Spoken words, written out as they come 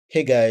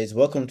Hey guys,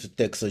 welcome to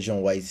Tech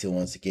Surgeon YT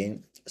once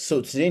again.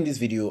 So today in this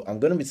video, I'm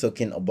going to be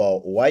talking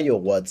about why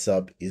your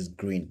WhatsApp is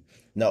green.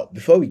 Now,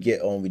 before we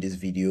get on with this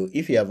video,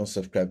 if you haven't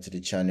subscribed to the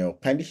channel,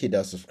 kindly hit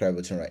that subscribe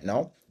button right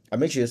now. And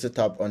make sure you also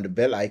tap on the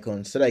bell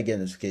icon so that I get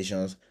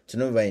notifications to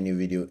know when a new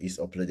video is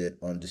uploaded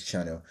on this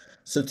channel.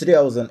 So today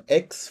I was on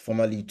X,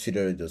 formerly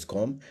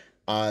twitter.com.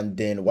 And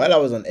then while I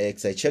was on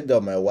X, I checked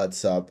out my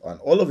WhatsApp, and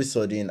all of a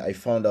sudden I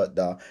found out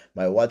that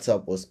my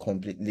WhatsApp was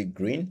completely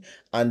green.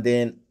 And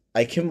then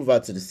I came over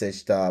to the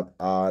search tab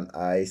and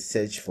I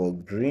searched for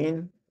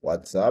green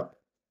WhatsApp.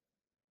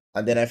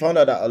 And then I found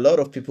out that a lot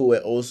of people were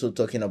also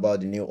talking about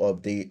the new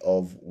update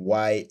of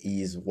why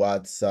is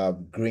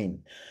WhatsApp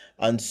green.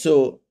 And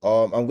so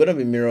I'm going to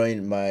be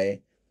mirroring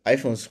my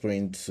iPhone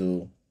screen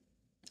to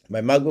my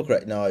MacBook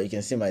right now. You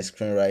can see my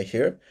screen right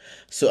here.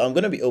 So I'm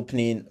going to be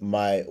opening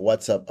my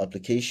WhatsApp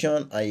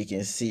application, and you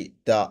can see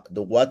that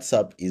the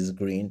WhatsApp is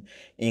green,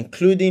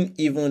 including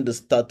even the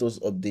status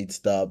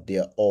updates tab. They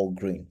are all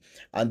green.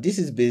 And this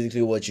is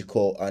basically what you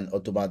call an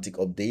automatic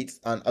update.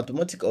 An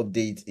automatic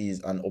update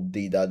is an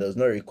update that does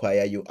not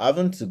require you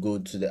having to go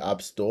to the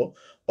App Store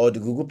or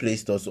the Google Play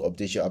Store to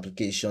update your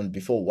application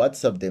before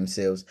WhatsApp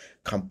themselves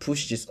can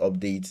push this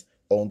update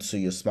onto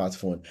your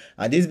smartphone.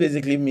 And this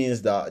basically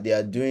means that they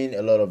are doing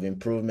a lot of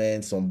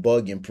improvements, some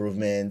bug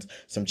improvements,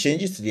 some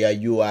changes to their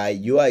UI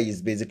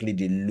is basically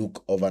the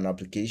look of an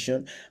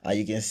application, and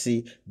you can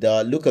see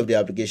the look of the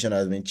application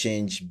has been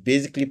changed,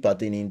 basically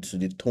pertaining to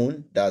the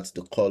tone, that's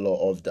the color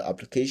of the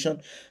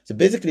application. So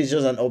basically it's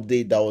just an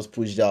update that was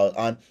pushed out.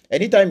 And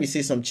anytime you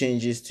see some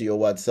changes to your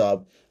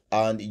WhatsApp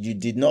and you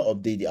did not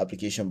update the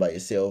application by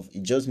yourself,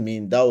 it just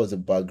means that was a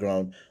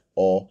background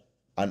or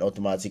an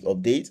automatic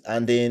update.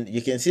 And then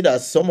you can see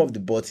that some of the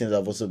buttons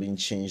have also been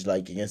changed.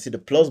 Like you can see the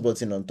plus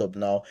button on top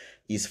now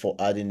is for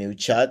adding new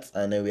chat,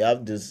 and then we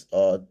have this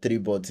three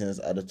buttons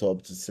at the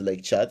top to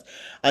select chat.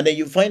 And then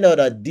you find out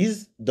that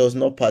this does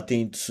not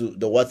pertain to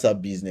the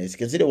WhatsApp business. You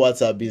can see the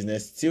WhatsApp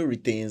business still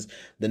retains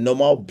the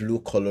normal blue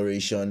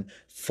coloration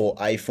for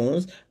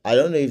iPhones. I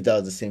don't know if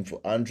that's the same for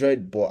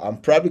Android, but I'm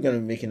probably going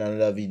to be making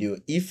another video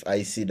if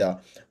I see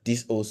that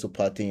this also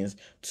pertains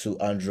to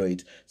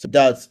Android. So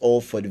that's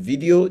all for the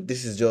video.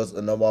 This is just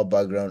a normal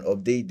background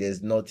update.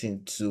 There's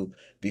nothing to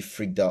be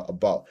freaked out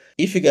about.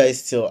 If you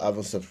guys still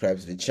haven't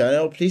subscribed to the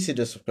channel, please hit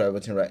the subscribe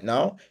button right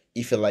now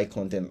if you like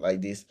content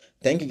like this.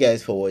 Thank you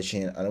guys for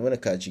watching, and I'm going to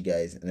catch you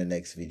guys in the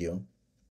next video.